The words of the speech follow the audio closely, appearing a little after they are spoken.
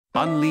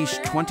Unleash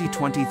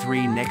 2023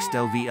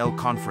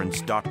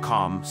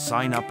 nextlvlconference.com.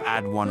 Sign up,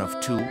 add 1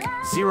 of 2.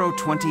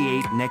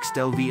 028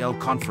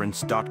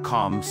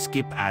 nextlvlconference.com.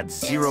 Skip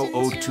ads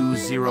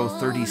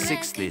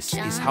 002036. This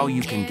is how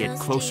you can get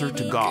closer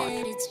to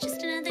God.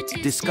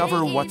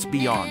 Discover what's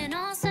beyond.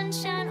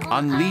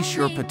 Unleash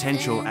your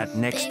potential at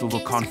Next Level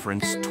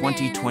Conference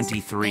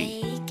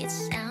 2023.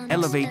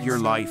 Elevate your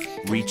life,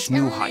 reach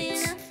new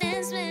heights.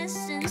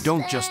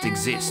 Don't just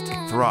exist,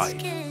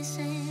 thrive.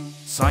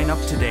 Sign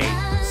up today,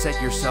 set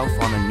yourself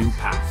on a new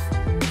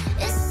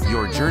path.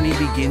 Your journey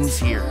begins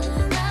here.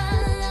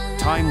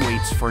 Time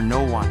waits for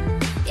no one.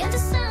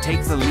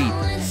 Take the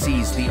leap,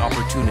 seize the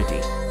opportunity.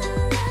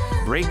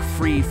 Break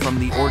free from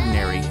the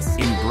ordinary,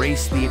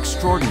 embrace the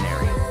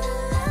extraordinary.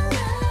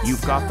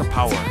 You've got the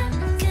power.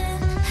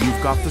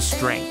 You've got the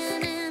strength.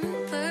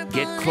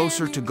 Get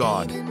closer to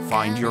God,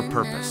 find your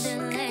purpose.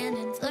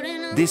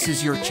 This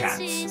is your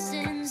chance.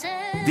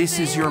 This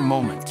is your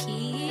moment.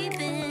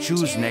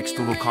 Choose Next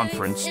Level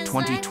Conference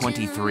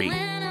 2023.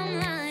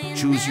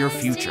 Choose your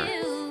future.